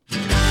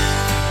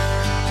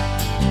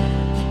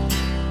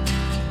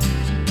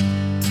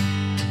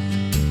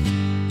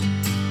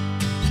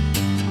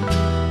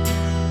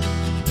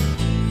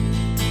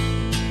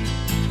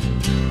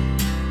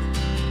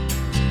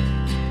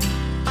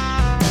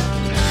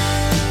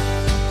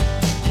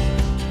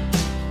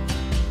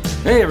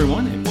Hey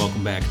everyone, and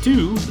welcome back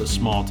to the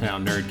Small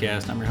Town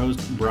Nerdcast. I'm your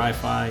host,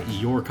 Bri-Fi,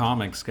 your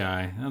comics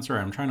guy. That's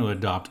right, I'm trying to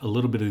adopt a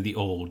little bit of the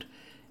old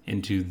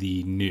into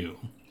the new.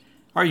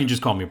 Or you can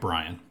just call me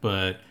Brian,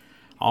 but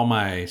all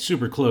my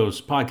super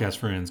close podcast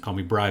friends call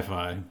me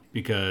Bri-Fi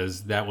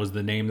because that was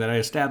the name that I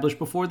established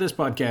before this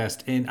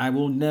podcast, and I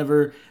will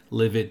never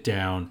live it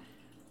down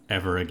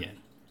ever again.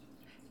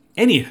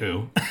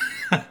 Anywho,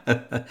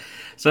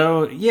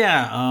 so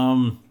yeah,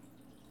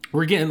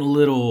 we're getting a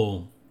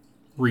little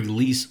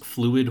release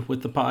fluid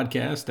with the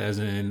podcast, as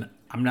in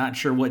I'm not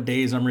sure what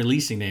days I'm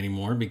releasing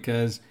anymore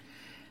because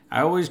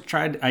I used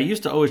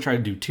to always try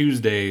to do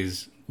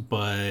Tuesdays,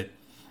 but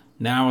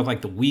now with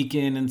like the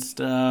weekend and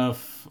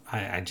stuff,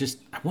 I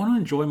want to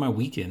enjoy my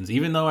weekends,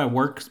 even though I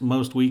work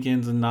most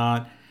weekends and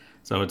not,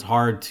 so it's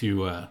hard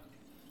to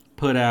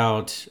put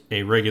out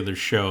a regular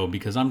show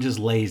because I'm just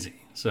lazy.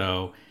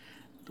 So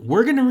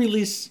we're going to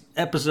release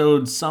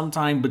episodes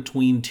sometime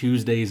between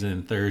Tuesdays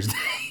and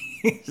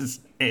Thursdays,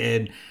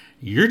 and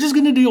you're just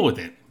going to deal with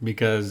it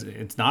because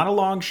it's not a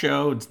long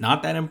show. It's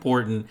not that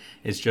important.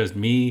 It's just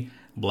me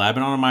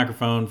blabbing on a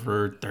microphone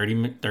for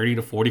 30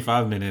 to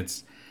 45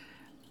 minutes,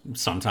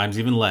 sometimes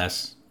even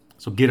less.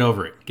 So get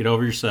over it. Get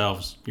over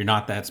yourselves. You're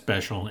not that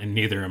special, and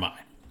neither am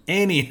I.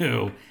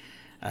 Anywho,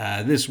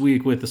 this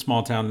week with the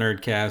Small Town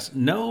Nerdcast,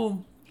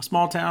 no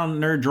small town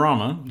nerd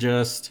drama,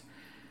 just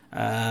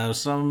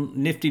some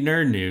nifty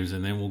nerd news,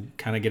 and then we'll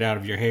kind of get out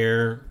of your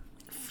hair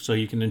so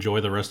you can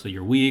enjoy the rest of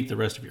your week, the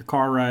rest of your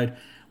car ride,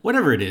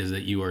 whatever it is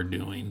that you are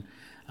doing.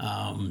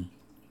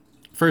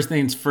 First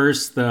things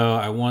first, though,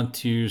 I want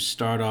to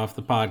start off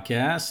the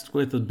podcast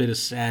with a bit of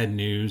sad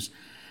news.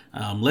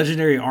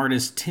 Legendary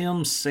artist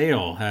Tim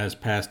Sale has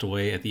passed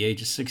away at the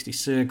age of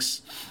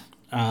 66.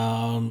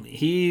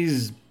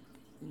 He's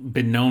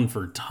been known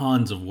for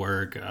tons of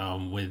work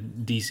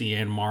with DC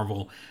and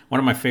Marvel. One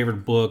of my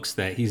favorite books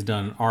that he's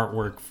done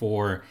artwork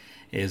for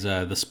is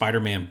the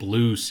Spider-Man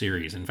Blue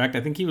series. In fact,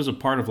 I think he was a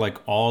part of like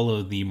all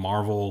of the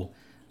Marvel,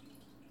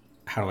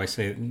 how do I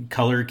say it,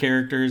 color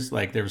characters.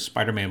 Like there was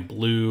Spider-Man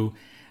Blue.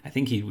 I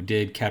think he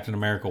did Captain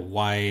America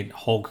White,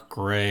 Hulk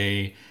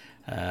Gray,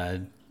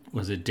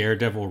 was it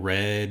Daredevil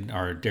Red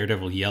or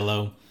Daredevil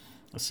Yellow?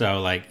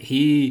 So like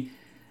he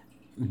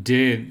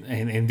did,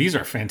 and these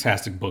are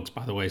fantastic books,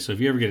 by the way. So if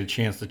you ever get a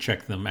chance to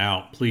check them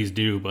out, please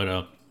do.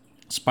 But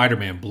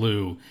Spider-Man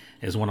Blue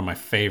is one of my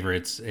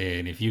favorites,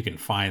 and if you can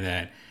find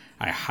that,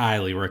 I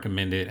highly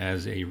recommend it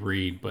as a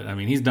read. But I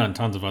mean, he's done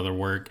tons of other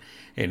work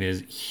and is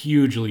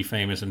hugely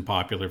famous and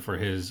popular for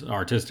his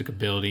artistic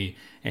ability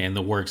and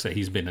the works that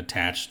he's been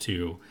attached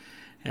to.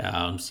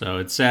 So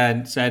it's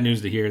sad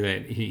news to hear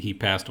that he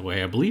passed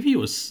away. I believe he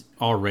was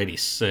already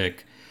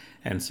sick,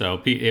 and so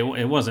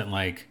it wasn't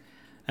like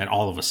an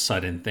all of a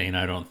sudden thing.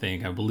 I don't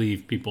think. I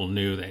believe people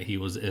knew that he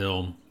was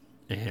ill,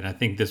 and I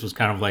think this was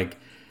kind of like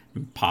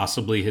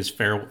possibly his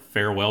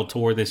farewell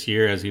tour this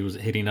year as he was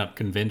hitting up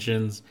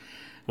conventions,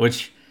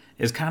 which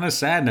is kind of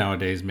sad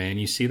nowadays, man.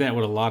 You see that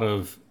with a lot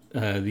of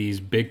these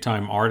big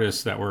time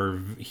artists that were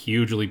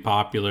hugely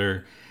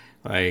popular,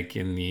 like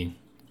in the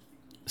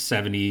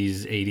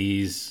 70s,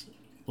 80s,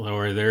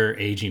 where they're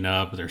aging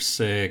up, they're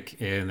sick,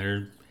 and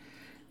they're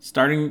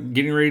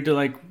getting ready to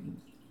like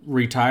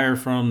retire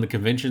from the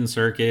convention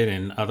circuit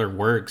and other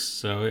works.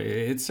 So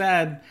it's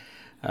sad,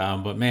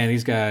 but man,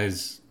 these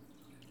guys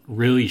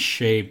really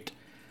shaped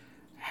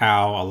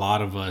how a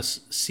lot of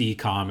us see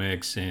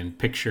comics and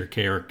picture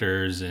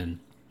characters and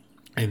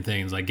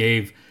things. Like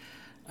gave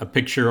a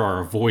picture or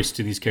a voice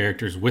to these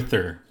characters with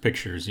their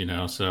pictures, you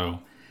know. So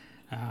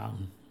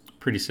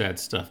pretty sad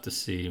stuff to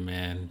see,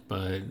 man.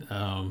 But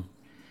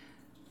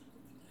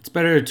it's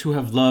better to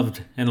have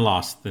loved and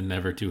lost than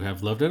never to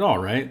have loved at all,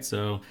 right?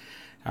 So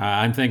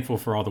I'm thankful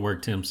for all the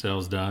work Tim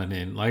Sale's done.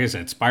 And like I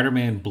said,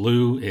 Spider-Man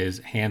Blue is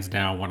hands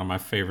down one of my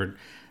favorite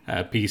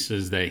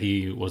pieces that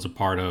he was a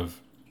part of.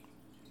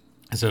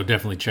 So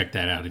definitely check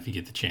that out if you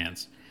get the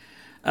chance.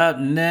 Up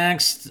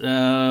next,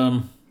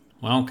 well,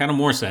 kind of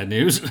more sad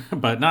news,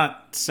 but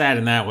not sad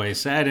in that way.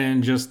 Sad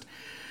in just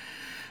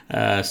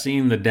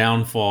seeing the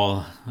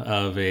downfall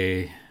of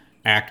a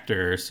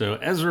actor. So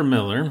Ezra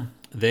Miller,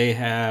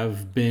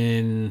 they've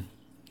been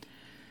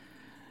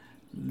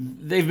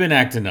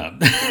acting up,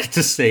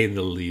 to say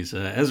the least.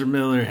 Ezra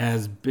Miller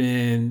has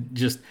been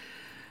just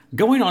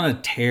going on a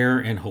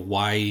tear in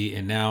Hawaii,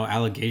 and now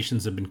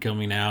allegations have been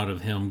coming out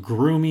of him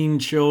grooming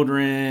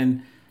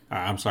children.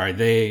 Of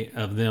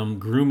them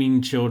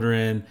grooming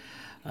children,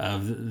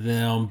 of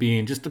them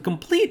being just a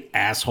complete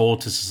asshole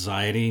to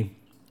society.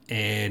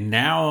 And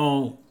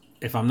now,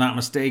 if I'm not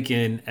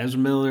mistaken, Ezra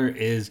Miller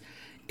is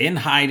in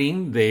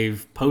hiding.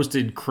 They've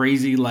posted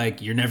crazy,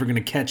 like, "you're never going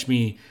to catch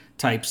me"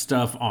 type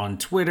stuff on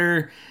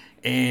Twitter.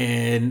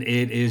 And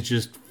it is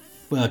just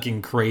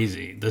fucking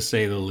crazy, to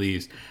say the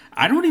least.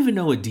 I don't even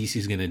know what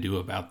DC's going to do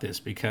about this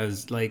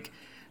because, like,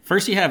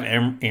 first you have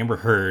Amber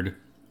Heard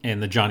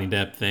and the Johnny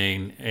Depp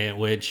thing,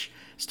 which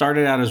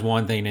started out as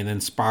one thing and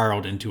then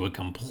spiraled into a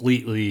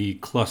completely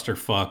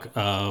clusterfuck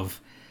of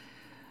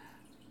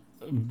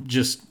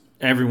just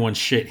everyone's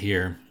shit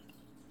here.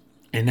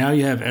 And now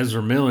you have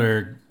Ezra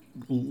Miller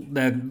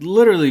that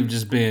literally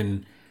just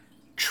been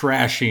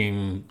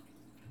trashing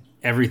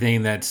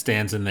everything that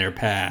stands in their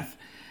path.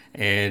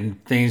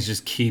 And things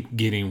just keep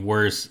getting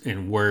worse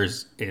and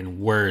worse and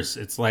worse.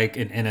 It's like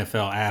an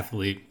NFL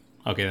athlete.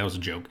 Okay, that was a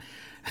joke.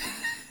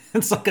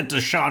 It's like a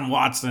Deshaun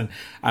Watson.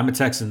 I'm a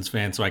Texans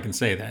fan, so I can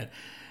say that.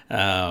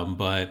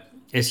 But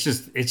it's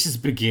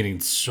just beginning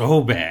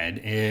so bad.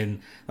 And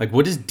like,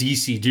 what does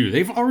DC do?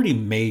 They've already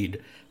made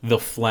the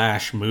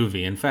Flash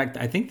movie. In fact,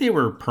 I think they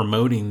were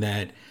promoting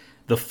that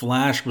the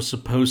Flash was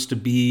supposed to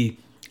be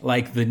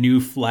like the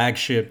new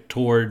flagship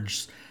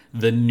towards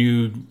the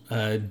new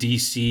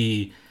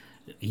DC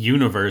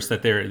universe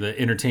the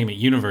entertainment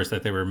universe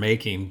that they were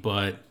making.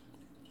 But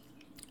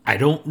I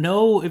don't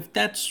know if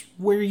that's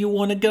where you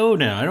want to go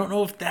now. I don't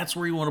know if that's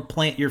where you want to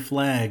plant your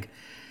flag,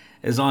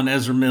 is on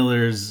Ezra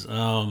Miller's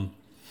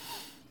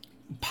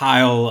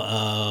pile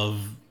of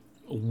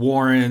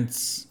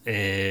warrants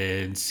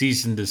and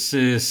cease and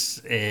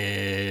desist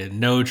and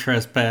no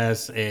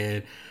trespass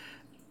and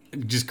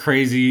just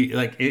crazy.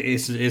 Like,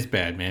 it's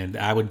bad, man.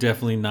 I would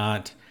definitely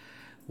not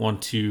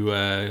want to,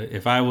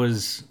 if I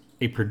was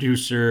a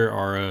producer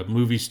or a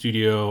movie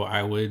studio,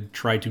 I would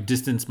try to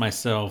distance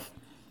myself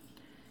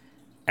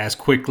as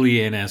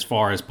quickly and as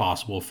far as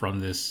possible from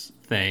this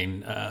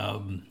thing.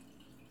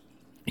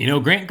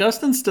 Grant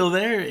Gustin's still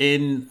there,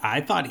 and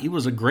I thought he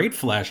was a great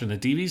Flash in the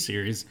TV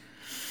series.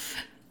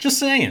 Just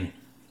saying.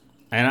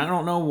 And I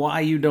don't know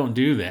why you don't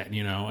do that,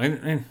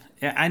 And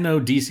I know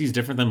DC's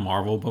different than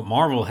Marvel, but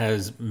Marvel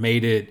has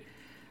made it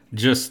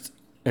just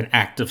an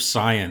act of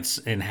science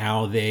in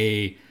how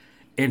they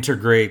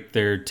integrate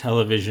their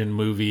television,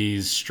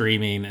 movies,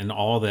 streaming, and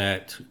all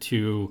that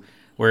to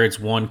where it's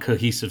one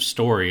cohesive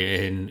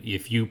story. And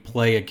if you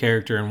play a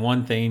character in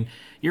one thing,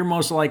 you're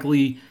most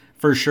likely,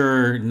 for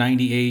sure,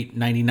 98,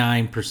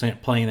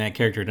 99% playing that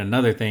character in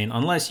another thing,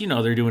 unless,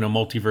 they're doing a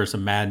multiverse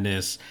of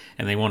madness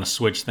and they want to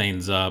switch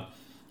things up.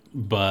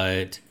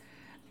 But,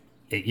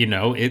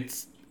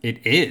 it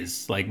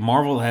is. Like,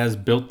 Marvel has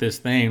built this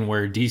thing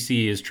where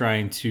DC is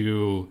trying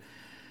to,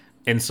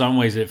 in some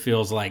ways, it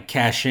feels like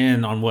cash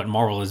in on what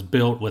Marvel has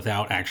built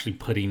without actually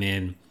putting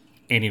in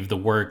any of the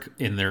work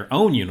in their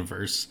own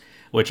universe,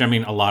 which, I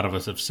mean, a lot of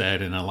us have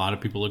said and a lot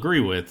of people agree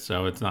with.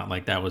 So it's not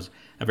like that was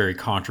a very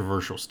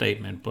controversial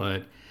statement.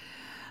 But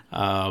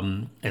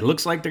it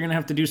looks like they're going to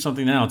have to do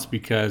something else,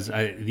 because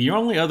the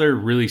only other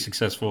really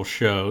successful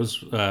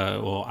shows,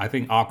 I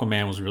think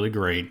Aquaman was really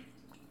great.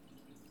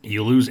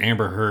 You lose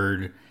Amber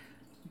Heard,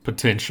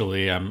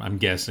 potentially, I'm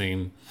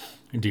guessing,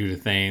 due to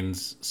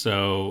things.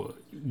 So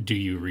do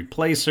you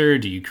replace her?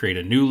 Do you create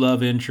a new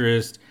love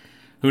interest?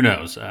 Who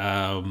knows?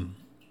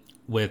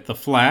 With The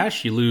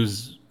Flash,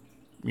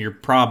 you're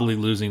probably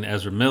losing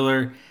Ezra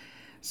Miller.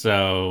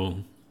 So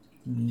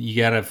you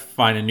got to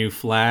find a new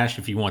Flash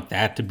if you want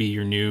that to be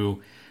your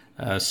new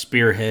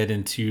spearhead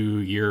into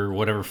your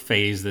whatever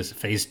phase,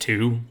 phase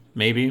 2,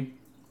 maybe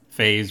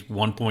phase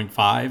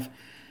 1.5.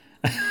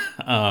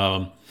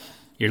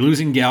 You're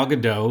losing Gal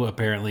Gadot,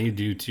 apparently,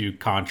 due to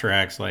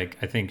contracts. Like,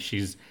 I think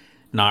she's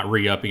not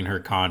re-upping her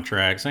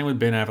contract. Same with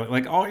Ben Affleck.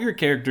 Like, all your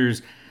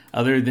characters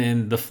other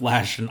than The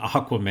Flash and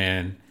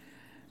Aquaman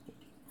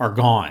are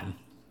gone.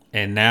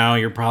 And now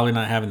you're probably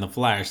not having The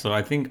Flash. So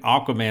I think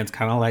Aquaman's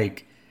kind of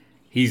like,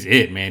 he's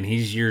it, man.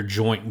 He's your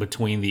joint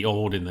between the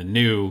old and the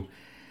new.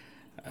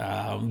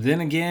 Then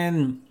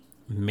again,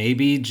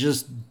 maybe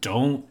just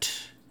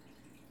don't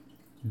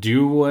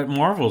do what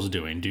Marvel's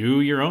doing. Do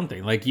your own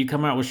thing. Like, you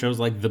come out with shows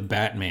like The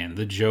Batman,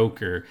 The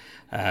Joker,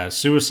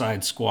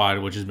 Suicide Squad,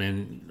 which has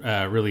been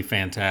really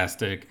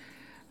fantastic.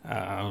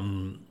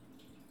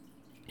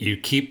 You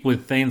keep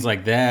with things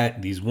like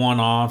that. These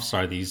one-offs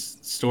are these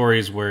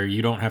stories where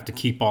you don't have to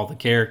keep all the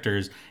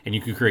characters, and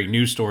you can create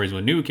new stories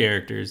with new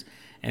characters.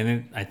 And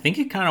then I think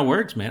it kind of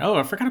works, man. Oh,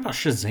 I forgot about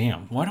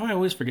Shazam. Why do I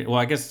always forget? Well,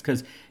 I guess it's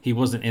because he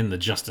wasn't in the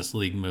Justice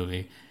League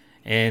movie.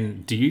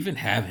 And do you even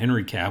have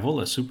Henry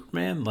Cavill as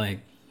Superman?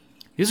 Like,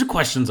 these are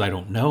questions I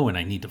don't know, and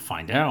I need to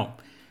find out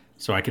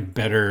so I could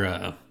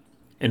better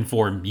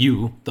inform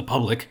you, the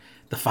public,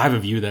 the 5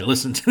 of you that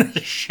listen to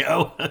the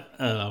show.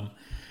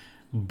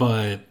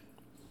 But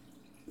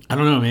I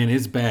don't know, man.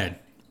 It's bad.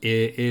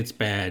 It's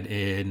bad.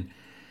 And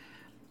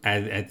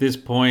at this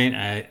point,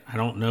 I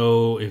don't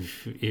know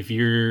if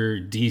you're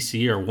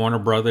DC or Warner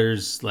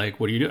Brothers, like,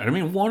 what do you do? I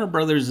mean, Warner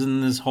Brothers is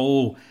in this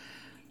whole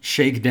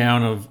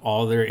shakedown of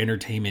all their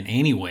entertainment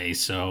anyway.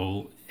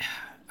 So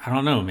I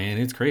don't know, man.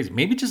 It's crazy.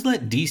 Maybe just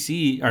let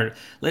Disney buy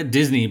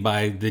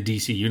the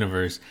DC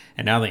universe,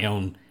 and now they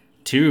own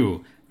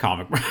 2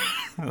 comic.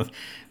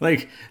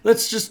 Like,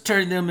 let's just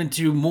turn them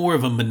into more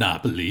of a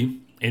monopoly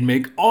and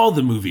make all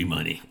the movie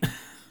money.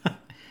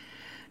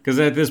 Because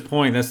at this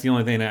point, that's the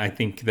only thing that I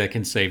think that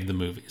can save the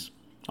movies,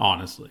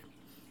 honestly.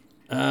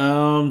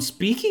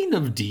 Speaking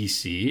of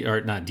DC,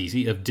 or not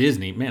DC, of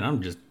Disney, man,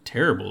 I'm just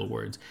terrible at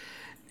words.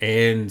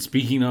 And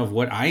speaking of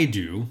what I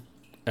do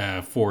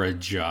for a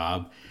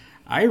job,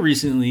 I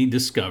recently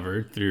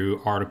discovered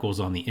through articles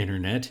on the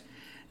internet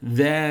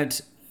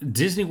that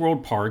Disney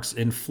World parks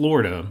in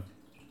Florida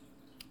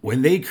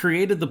when they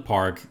created the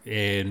park,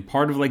 and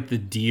part of like the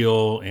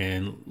deal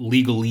and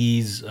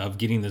legalese of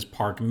getting this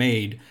park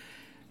made,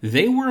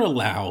 they were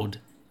allowed,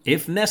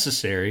 if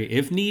necessary,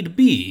 if need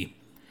be,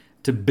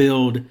 to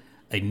build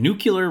a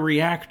nuclear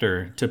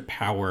reactor to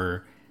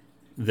power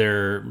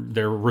their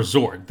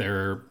resort,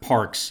 their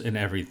parks and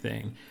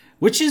everything,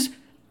 which is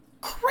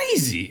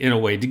crazy in a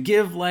way to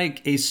give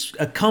like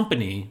a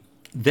company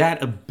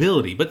that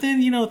ability. But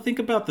then, think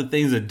about the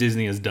things that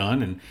Disney has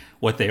done and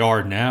what they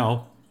are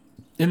now.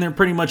 And they're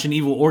pretty much an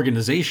evil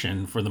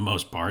organization for the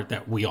most part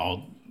that we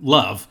all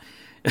love.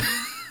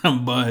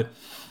 But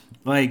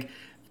like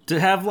to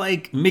have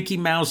like Mickey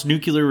Mouse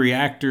nuclear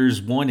reactors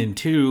 1 and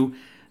 2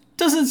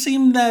 doesn't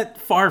seem that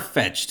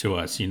far-fetched to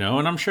us, and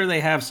I'm sure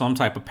they have some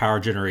type of power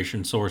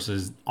generation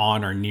sources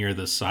on or near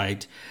the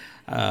site.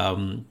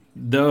 So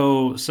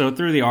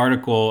through the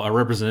article, a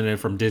representative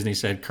from Disney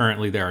said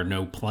currently there are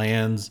no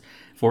plans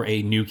for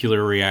a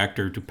nuclear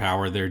reactor to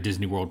power their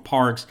Disney World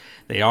parks.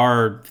 They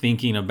are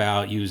thinking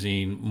about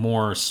using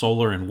more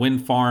solar and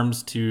wind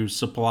farms to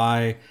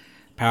supply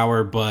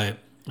power, but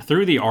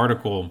through the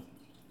article,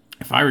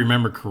 if I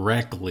remember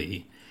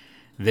correctly,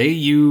 they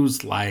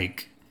use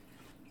like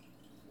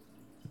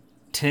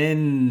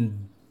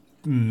 10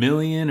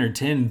 million or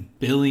 10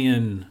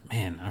 billion.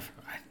 Man, I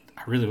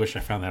really wish I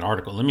found that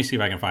article. Let me see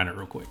if I can find it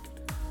real quick.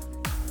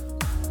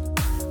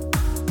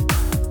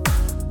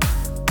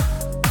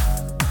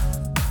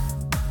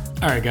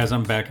 All right, guys,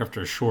 I'm back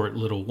after a short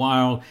little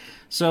while.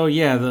 So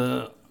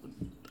yeah,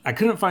 I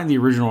couldn't find the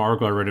original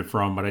article I read it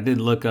from, but I did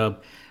look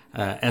up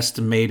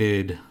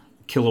estimated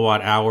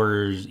kilowatt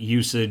hours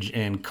usage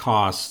and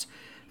cost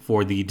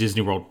for the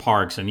Disney World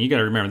parks. And you got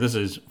to remember, this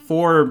is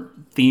 4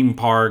 theme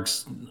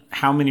parks,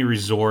 how many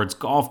resorts,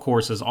 golf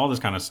courses, all this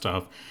kind of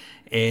stuff.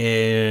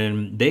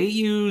 And they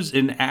use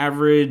an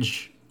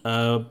average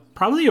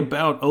probably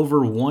about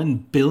over 1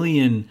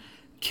 billion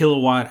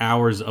kilowatt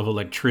hours of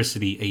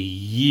electricity a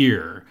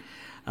year.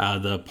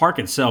 The park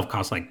itself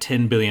costs like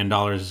 $10 billion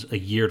a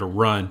year to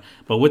run.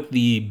 But with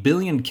the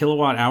billion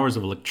kilowatt hours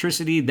of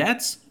electricity,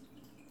 that's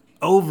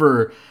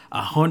over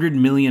 $100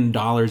 million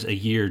a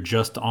year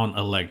just on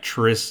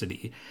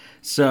electricity.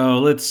 So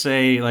let's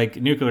say like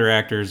nuclear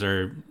reactors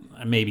are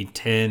maybe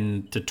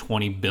 10 to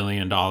 $20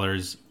 billion,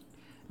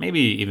 maybe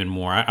even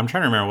more. I'm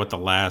trying to remember what the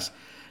last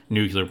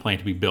nuclear plant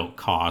to be built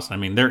cost. I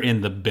mean, they're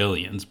in the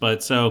billions.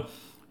 But so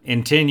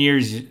in 10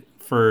 years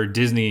for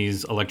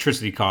Disney's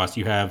electricity cost,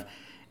 you have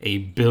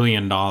 $1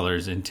 billion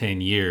in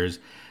 10 years.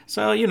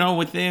 So,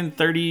 within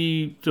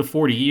 30 to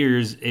 40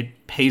 years,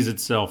 it pays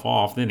itself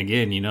off. Then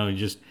again,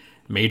 just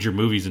major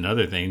movies and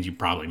other things, you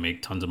probably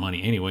make tons of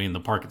money anyway, and the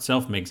park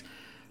itself makes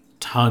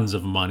tons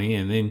of money.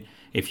 And then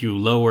if you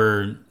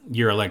lower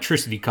your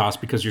electricity costs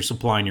because you're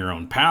supplying your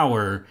own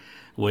power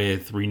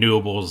with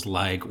renewables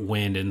like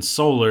wind and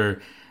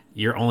solar,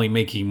 you're only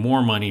making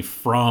more money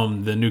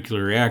from the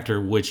nuclear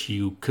reactor, which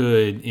you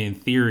could, in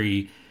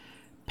theory,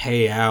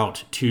 pay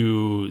out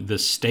to the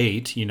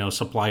state,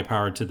 supply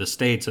power to the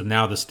state. So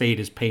now the state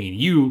is paying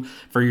you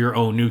for your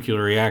own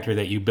nuclear reactor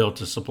that you built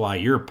to supply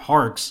your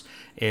parks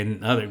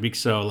and other.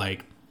 So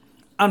like,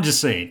 I'm just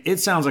saying, it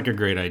sounds like a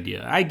great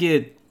idea. I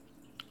get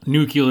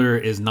nuclear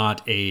is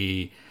not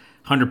a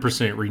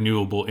 100%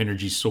 renewable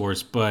energy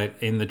source, but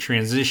in the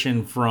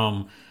transition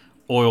from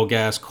oil,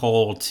 gas,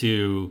 coal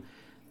to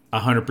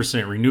 100%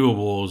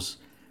 renewables,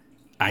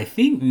 I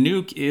think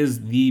nuke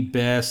is the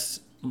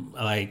best,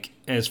 like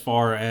as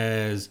far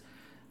as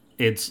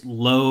its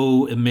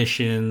low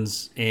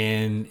emissions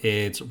and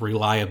its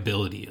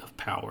reliability of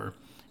power.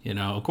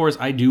 Of course,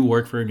 I do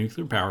work for a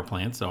nuclear power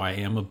plant, so I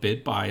am a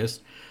bit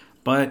biased.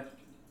 But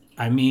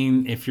I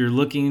mean, if you're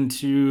looking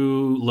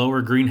to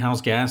lower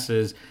greenhouse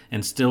gases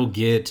and still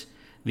get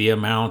the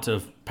amount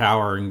of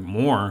power and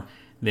more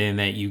than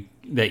that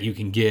you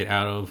can get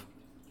out of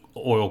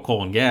oil,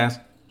 coal, and gas,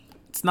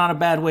 it's not a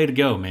bad way to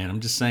go, man.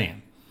 I'm just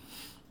saying.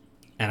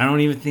 And I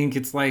don't even think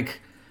it's like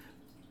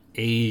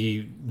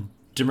a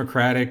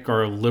democratic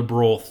or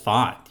liberal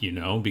thought,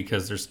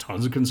 because there's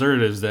tons of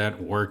conservatives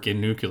that work in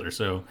nuclear.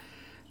 So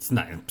it's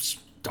not,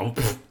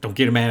 don't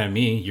get mad at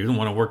me. You're the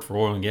one who worked for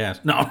oil and gas.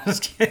 No, I'm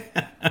just kidding.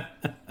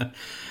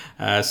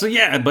 So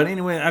yeah, but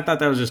anyway, I thought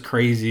that was just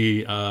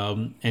crazy,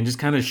 and just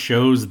kind of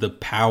shows the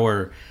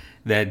power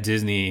that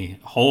Disney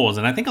holds.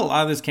 And I think a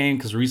lot of this came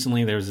because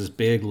recently there was this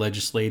big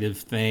legislative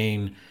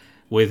thing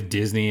with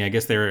Disney. I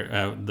guess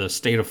the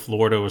state of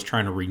Florida was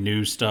trying to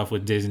renew stuff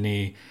with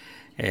Disney,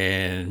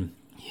 and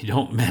you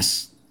don't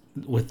mess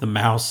with the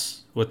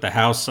mouse, with the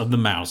house of the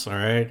mouse, all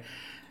right?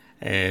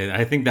 And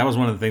I think that was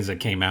one of the things that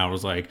came out,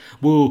 was like,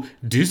 well,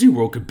 Disney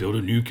World could build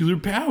a nuclear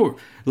power.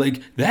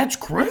 Like, that's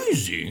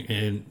crazy.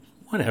 And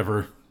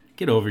whatever,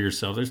 get over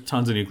yourself. There's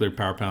tons of nuclear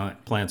power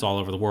plants all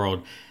over the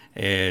world.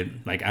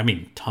 And like, I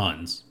mean,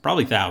 tons,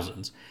 probably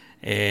thousands.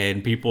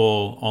 And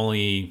people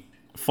only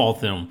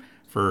fault them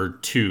for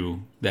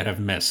 2 that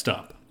have messed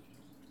up.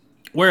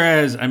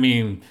 Whereas, I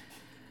mean,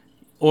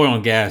 oil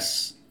and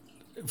gas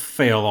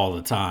fail all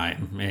the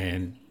time,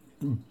 and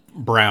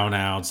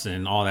brownouts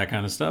and all that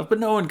kind of stuff, but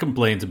no one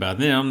complains about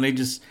them. They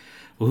just,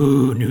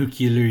 ooh,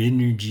 nuclear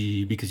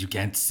energy, because you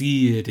can't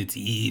see it, it's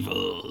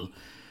evil.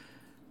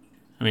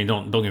 I mean,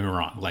 don't get me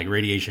wrong. Like,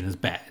 radiation is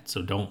bad,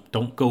 so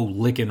don't go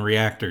licking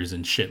reactors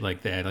and shit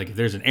like that. Like, if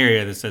there's an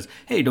area that says,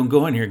 "Hey, don't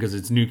go in here because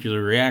it's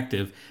nuclear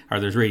reactive or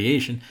there's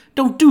radiation,"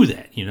 don't do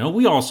that. You know,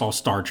 we all saw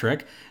Star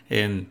Trek,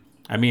 and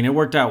I mean, it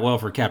worked out well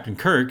for Captain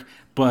Kirk,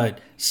 but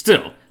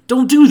still,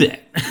 don't do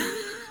that.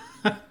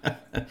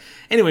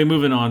 Anyway,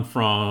 moving on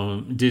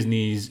from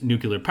Disney's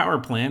nuclear power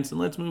plants, and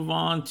let's move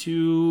on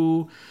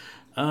to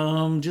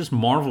just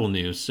Marvel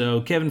news.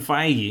 So Kevin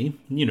Feige,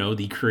 you know,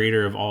 the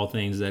creator of all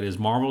things that is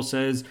Marvel,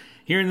 says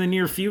here in the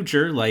near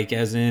future, like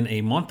as in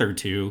a month or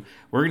two,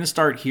 we're going to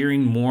start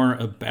hearing more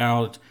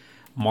about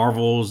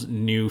Marvel's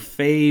new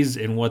phase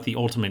and what the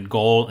ultimate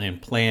goal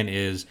and plan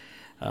is.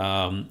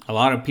 A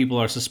lot of people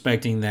are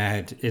suspecting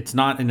that it's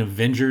not an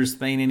Avengers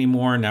thing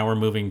anymore. Now we're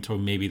moving to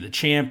maybe the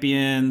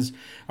Champions,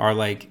 or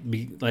like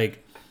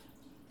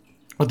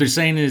what they're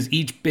saying is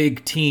each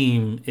big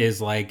team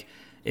is like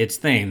its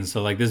thing.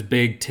 So like this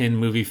big 10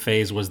 movie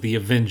phase was the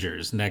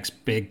Avengers.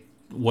 Next big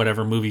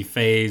whatever movie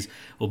phase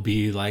will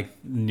be like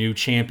new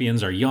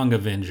Champions or Young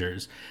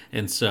Avengers.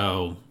 And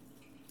so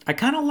I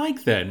kind of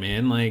like that,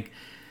 man. Like,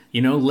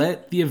 you know,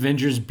 let the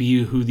Avengers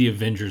be who the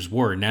Avengers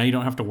were. Now you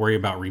don't have to worry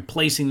about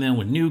replacing them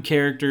with new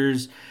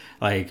characters.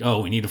 Like,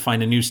 oh, we need to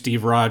find a new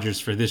Steve Rogers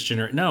for this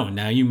generation. No,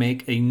 now you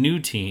make a new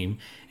team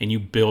and you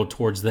build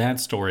towards that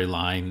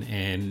storyline.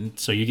 And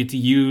so you get to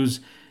use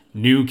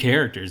new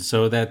characters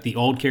so that the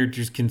old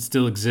characters can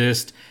still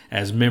exist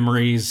as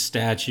memories,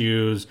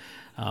 statues,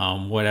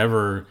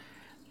 whatever,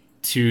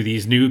 to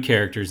these new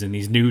characters and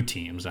these new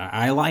teams.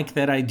 I like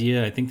that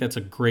idea. I think that's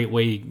a great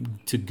way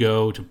to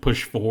go, to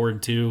push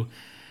forward to.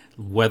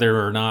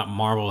 Whether or not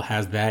Marvel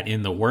has that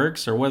in the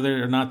works, or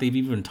whether or not they've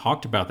even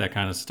talked about that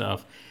kind of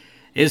stuff,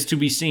 is to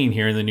be seen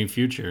here in the near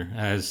future,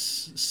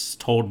 as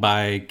told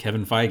by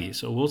Kevin Feige.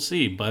 So we'll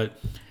see. But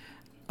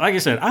like I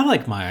said, I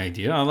like my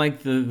idea. I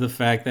like the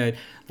fact that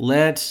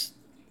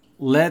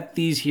let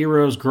these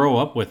heroes grow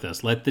up with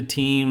us. Let the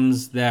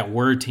teams that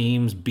were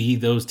teams be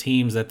those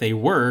teams that they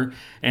were,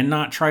 and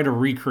not try to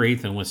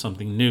recreate them with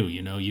something new.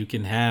 You know, you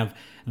can have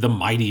the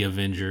Mighty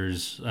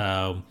Avengers,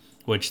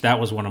 which that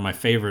was one of my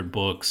favorite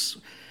books,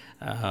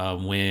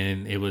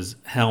 when it was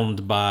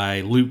helmed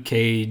by Luke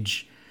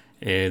Cage,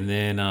 and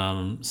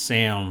then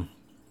Sam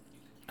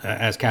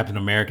as Captain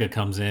America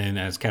comes in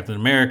as Captain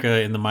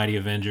America in the Mighty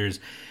Avengers.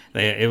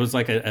 It was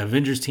like an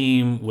Avengers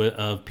team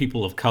of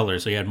people of color.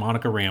 So you had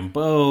Monica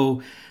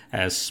Rambeau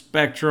as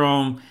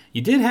Spectrum.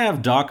 You did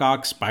have Doc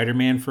Ock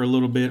Spider-Man for a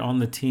little bit on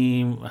the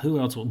team. Who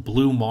else?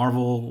 Blue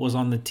Marvel was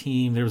on the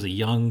team. There was a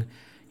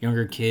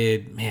younger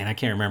kid. Man, I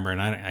can't remember,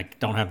 and I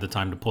don't have the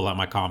time to pull out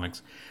my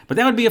comics. But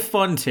that would be a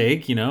fun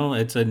take, you know.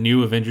 It's a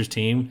new Avengers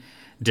team,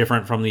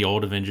 different from the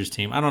old Avengers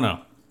team. I don't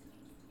know.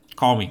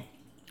 Call me,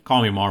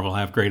 Marvel.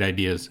 I have great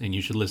ideas, and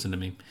you should listen to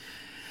me.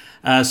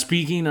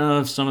 Speaking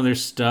of some of their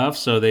stuff,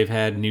 so they've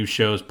had new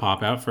shows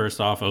pop out.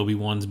 First off,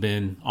 Obi-Wan's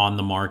been on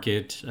the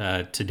market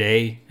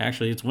today.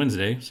 Actually, it's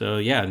Wednesday. So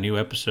yeah, a new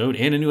episode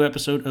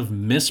of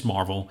Miss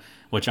Marvel,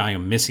 which I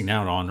am missing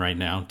out on right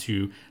now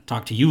to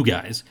talk to you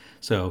guys.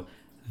 So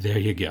there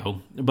you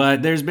go.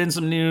 But there's been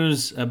some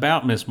news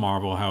about Miss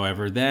Marvel,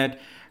 however, that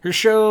her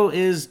show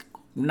is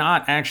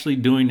not actually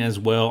doing as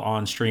well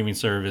on streaming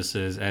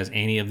services as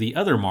any of the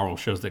other Marvel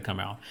shows that come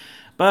out.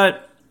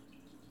 But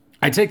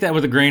I take that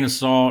with a grain of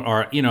salt,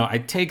 or, you know, I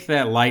take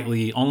that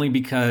lightly only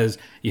because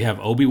you have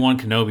Obi-Wan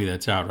Kenobi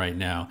that's out right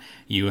now.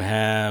 You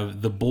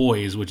have The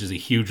Boys, which is a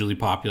hugely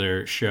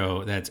popular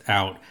show that's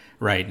out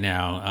right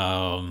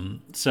now.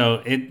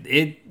 So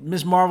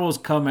Miss Marvel's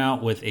come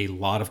out with a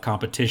lot of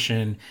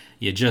competition.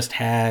 You just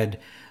had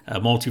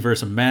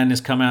Multiverse of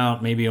Madness come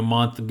out maybe a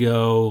month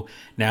ago.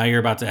 Now you're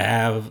about to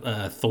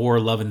have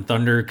Thor: Love and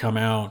Thunder come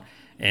out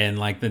in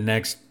like the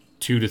next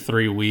 2 to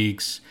 3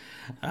 weeks.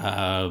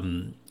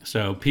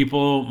 So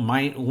people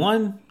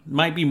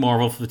might be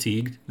Marvel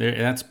fatigued.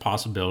 That's a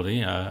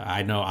possibility.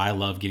 I know I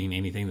love getting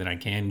anything that I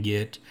can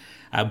get.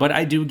 But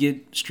I do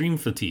get stream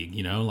fatigue,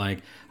 you know,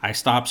 like I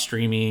stopped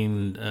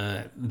streaming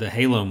the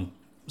Halo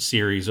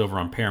series over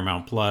on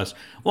Paramount Plus.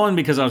 One,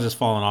 because I was just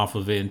falling off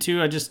of it, and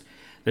two,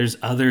 there's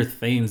other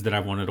things that I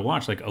wanted to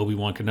watch, like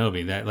Obi-Wan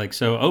Kenobi.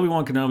 So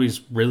Obi-Wan Kenobi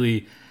is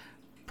really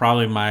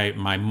probably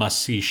my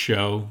must-see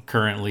show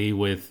currently,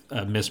 with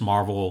Miss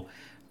Marvel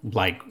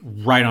like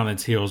right on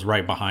its heels,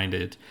 right behind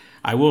it.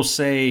 I will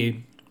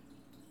say,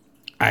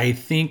 I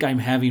think I'm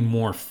having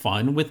more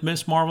fun with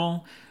Miss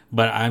Marvel,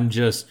 but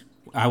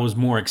I was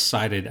more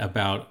excited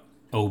about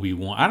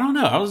Obi-Wan. I don't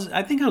know.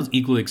 I think I was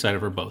equally excited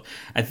for both.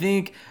 I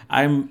think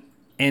I'm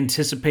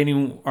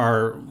anticipating,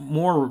 or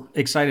more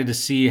excited to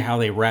see how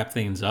they wrap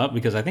things up,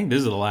 because I think this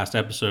is the last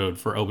episode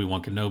for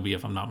Obi-Wan Kenobi,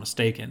 if I'm not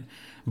mistaken.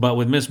 But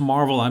with Miss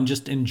Marvel, I'm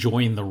just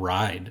enjoying the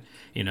ride,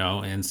 you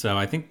know, and so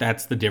I think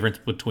that's the difference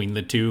between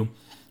the two.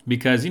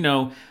 Because, you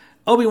know,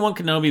 Obi-Wan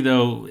Kenobi,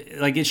 though,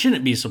 like, it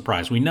shouldn't be a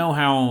surprise. We know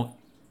how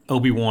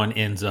Obi-Wan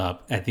ends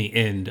up at the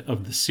end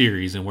of the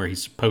series and where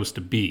he's supposed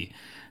to be.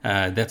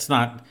 That's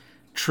not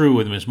true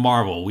with Miss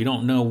Marvel. We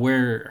don't know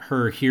where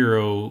her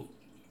hero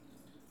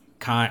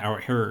kind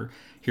or her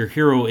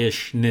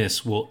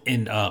hero-ishness will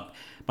end up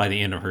by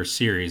the end of her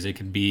series. It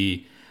could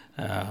be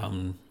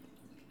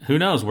who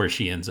knows where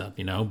she ends up,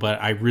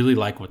 but I really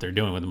like what they're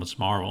doing with Miss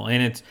Marvel.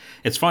 And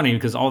it's funny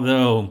because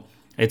although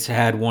it's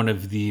had one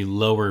of the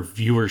lower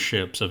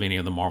viewerships of any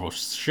of the Marvel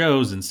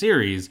shows and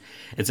series,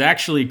 it's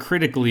actually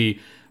critically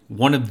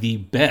one of the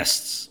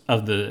bests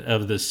of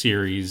the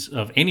series,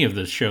 of any of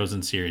the shows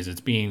and series.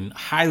 It's being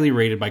highly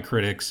rated by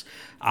critics.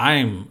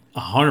 I'm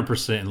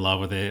 100% in love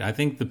with it. I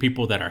think the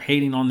people that are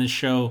hating on this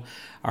show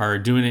are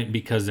doing it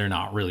because they're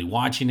not really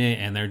watching it,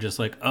 and they're just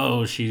like,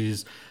 oh,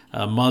 she's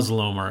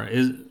Muslim, or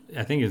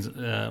I think it's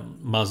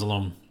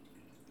Muslim,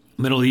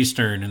 Middle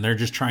Eastern, and they're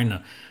just trying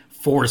to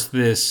force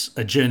this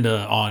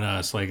agenda on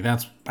us.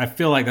 I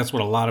feel like that's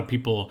what a lot of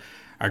people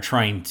are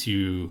trying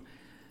to.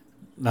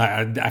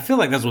 I feel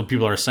like that's what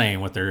people are saying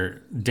with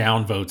their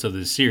downvotes of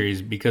this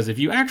series, because if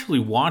you actually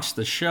watch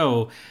the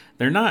show,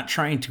 they're not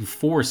trying to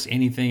force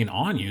anything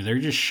on you. They're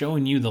just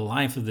showing you the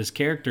life of this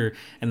character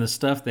and the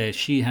stuff that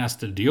she has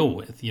to deal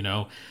with.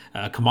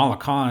 Kamala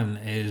Khan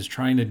is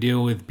trying to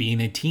deal with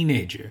being a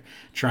teenager,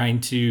 trying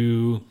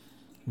to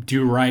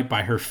do right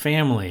by her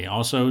family.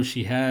 Also,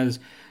 she has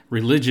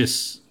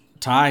religious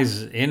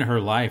ties in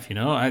her life.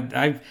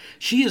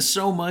 She is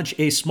so much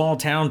a small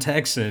town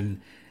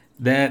Texan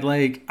that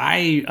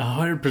I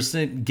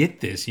 100% get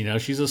this.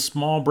 She's a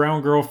small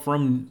brown girl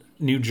from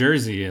New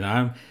Jersey, and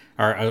I'm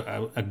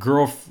a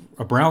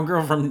brown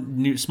girl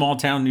from small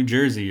town New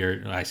Jersey,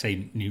 or I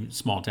say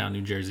small town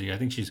New Jersey. I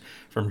think she's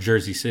from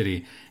Jersey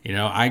City.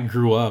 I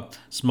grew up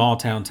small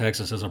town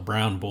Texas as a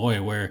brown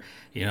boy, where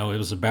it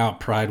was about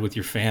pride with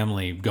your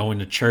family, going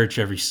to church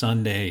every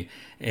Sunday,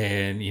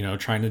 and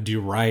trying to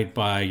do right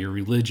by your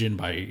religion,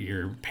 by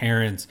your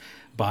parents,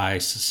 by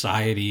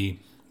society,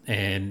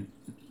 and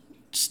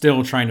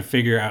still trying to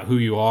figure out who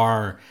you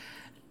are,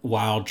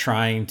 while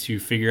trying to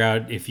figure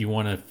out if you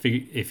want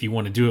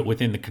to do it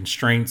within the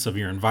constraints of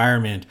your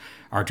environment,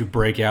 or to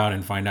break out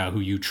and find out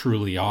who you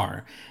truly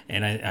are.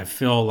 And I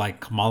feel like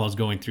Kamala's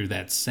going through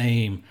that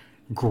same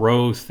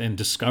growth and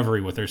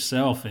discovery with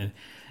herself. And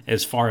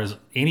as far as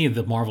any of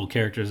the Marvel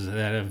characters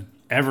that have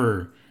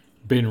ever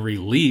been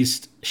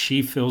released,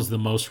 she feels the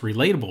most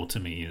relatable to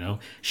me.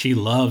 She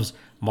loves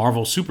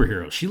Marvel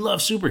superheroes. She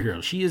loves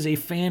superheroes. She is a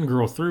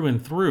fangirl through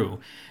and through.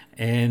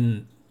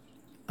 And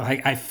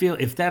I feel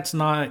if that's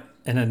not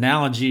an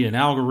analogy, an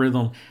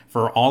algorithm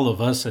for all of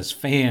us as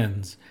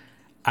fans,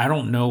 I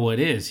don't know what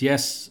is.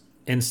 Yes,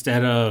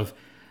 instead of,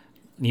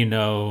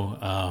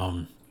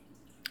 I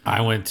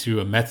went to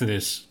a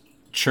Methodist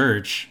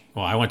church.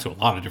 Well, I went to a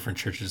lot of different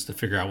churches to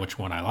figure out which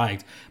one I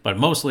liked, but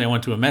mostly I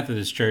went to a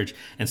Methodist church.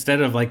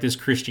 Instead of this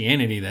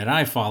Christianity that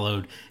I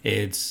followed,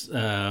 it's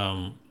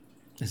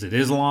is it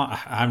Islam?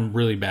 I'm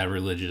really bad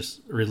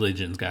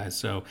religions, guys.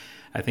 So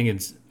I think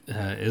it's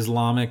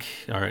Islamic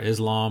or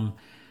Islam.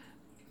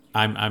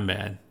 I'm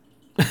bad.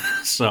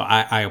 So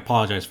I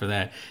apologize for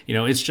that.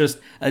 It's just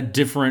a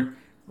different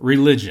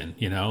religion.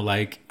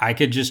 I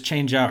could just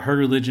change out her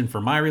religion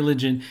for my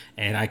religion,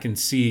 and I can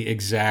see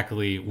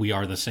exactly we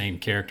are the same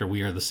character,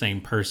 we are the same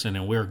person,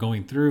 and we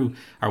went through,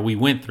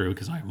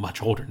 because I'm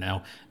much older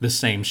now, the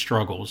same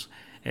struggles.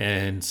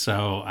 And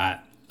so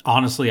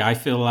honestly, I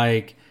feel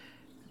like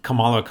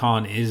Kamala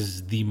Khan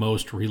is the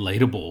most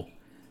relatable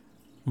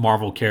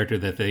Marvel character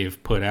that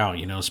they've put out.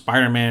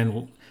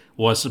 Spider-Man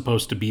was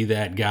supposed to be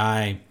that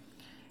guy,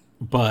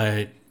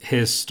 but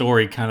his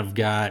story kind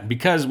of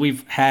because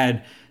we've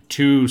had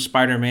 2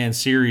 Spider-Man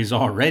series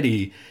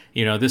already.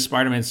 This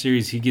Spider-Man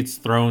series, he gets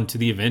thrown to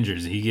the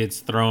Avengers, he gets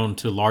thrown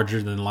to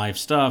larger than life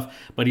stuff,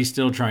 but he's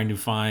still trying to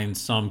find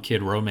some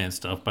kid romance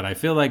stuff. But I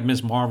feel like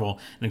Miss Marvel,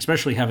 and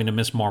especially having a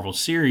Miss Marvel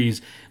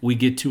series, we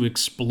get to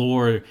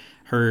explore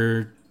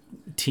her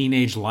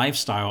teenage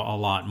lifestyle a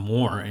lot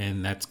more,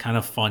 and that's kind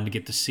of fun to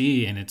get to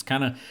see. And it's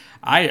kind of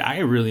I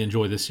really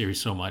enjoy this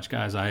series so much,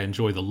 guys. I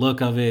enjoy the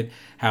look of it,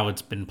 how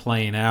it's been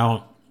playing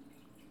out.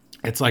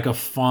 It's like a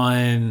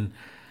fun,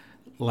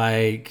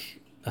 like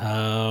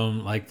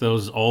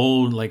those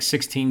old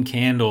 16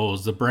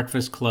 Candles, The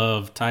Breakfast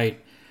Club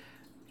type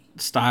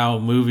style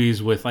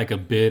movies with a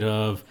bit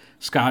of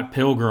Scott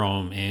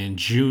Pilgrim and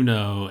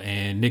Juno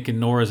and Nick and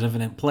Nora's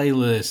Infinite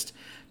Playlist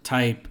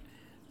type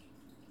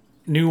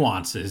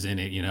nuances in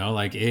it.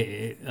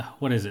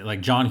 What is it,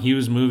 like John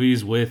Hughes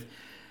movies with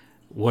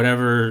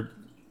whatever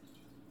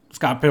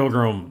Scott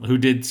Pilgrim, who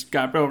did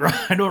Scott Pilgrim,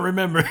 I don't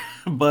remember,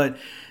 but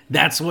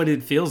that's what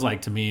it feels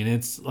like to me. And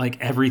it's like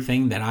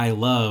everything that I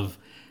love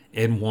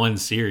in one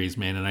series,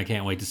 man. And I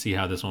can't wait to see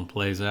how this one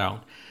plays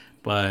out.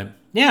 But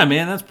yeah,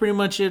 man, that's pretty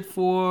much it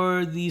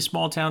for the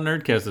Small Town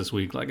Nerdcast this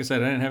week. Like I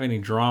said, I didn't have any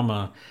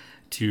drama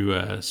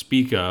to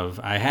speak of.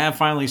 I have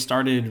finally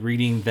started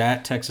reading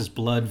That Texas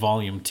Blood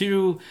Volume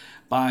 2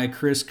 by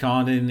Chris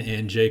Condon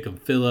and Jacob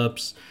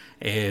Phillips.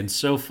 And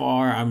so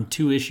far, I'm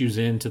 2 issues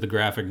into the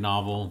graphic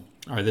novel,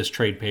 or this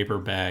trade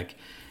paperback.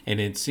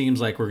 And it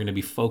seems like we're going to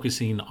be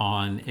focusing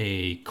on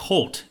a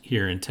cult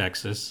here in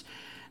Texas.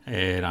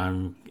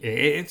 and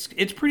it's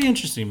pretty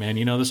interesting, man.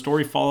 You know, the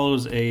story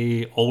follows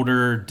a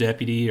older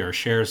deputy or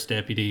sheriff's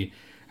deputy.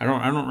 I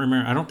don't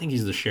remember. I don't think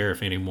he's the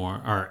sheriff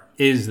anymore, or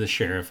is the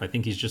sheriff. I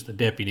think he's just a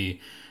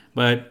deputy,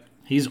 but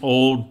he's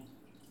old.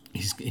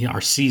 He's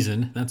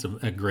seasoned. That's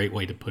a great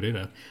way to put it,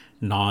 a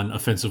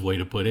non-offensive way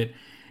to put it.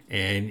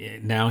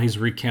 And now he's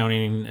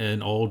recounting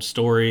an old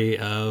story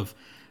of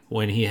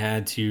when he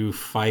had to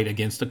fight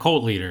against a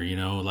cult leader, you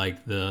know,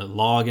 like the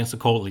law against a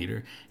cult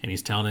leader. And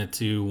he's telling it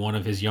to one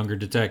of his younger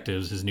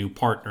detectives, his new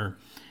partner.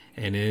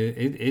 And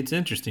it's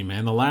interesting,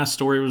 man. The last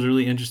story was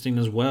really interesting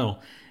as well.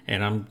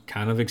 And I'm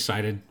kind of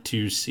excited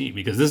to see,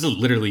 because this is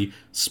literally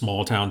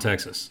small town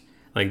Texas.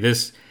 Like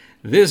this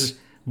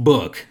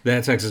book,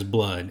 That Texas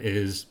Blood,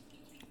 is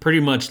pretty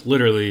much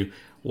literally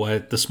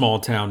what the small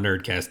town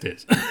nerdcast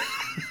is.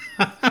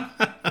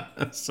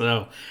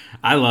 So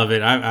I love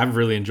it. I've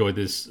really enjoyed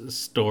this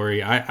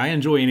story. I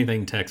enjoy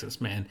anything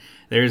Texas, man.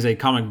 There's a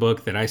comic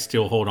book that I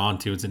still hold on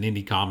to. It's an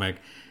indie comic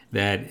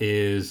that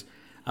is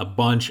a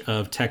bunch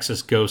of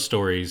Texas ghost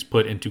stories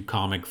put into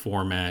comic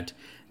format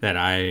that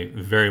I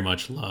very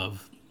much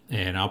love.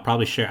 And I'll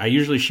probably share. I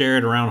usually share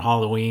it around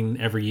Halloween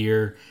every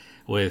year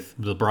with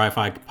the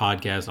Bri-Fi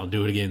podcast. I'll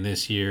do it again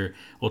this year.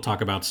 We'll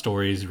talk about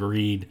stories,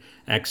 read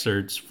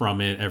excerpts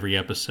from it every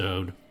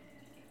episode.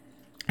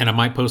 And I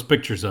might post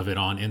pictures of it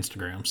on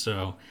Instagram.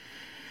 So,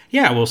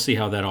 yeah, we'll see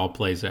how that all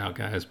plays out,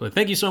 guys. But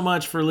thank you so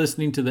much for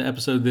listening to the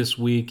episode this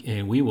week.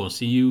 And we will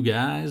see you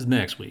guys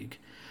next week.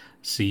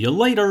 See you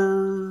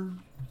later.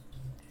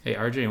 Hey,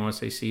 RJ, you want to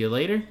say see you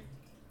later?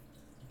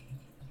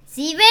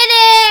 See you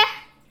later.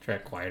 Try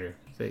it quieter.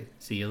 Say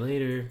see you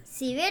later.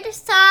 See you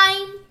next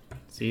time.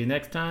 See you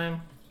next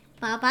time.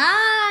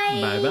 Bye-bye.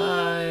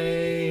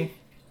 Bye-bye.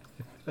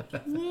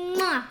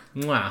 Mwah.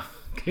 Mwah.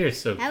 You're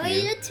so cute. I love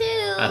you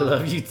too. I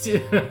love you too.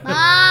 Bye.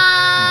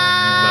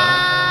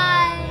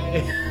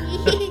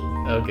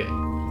 Bye. Okay.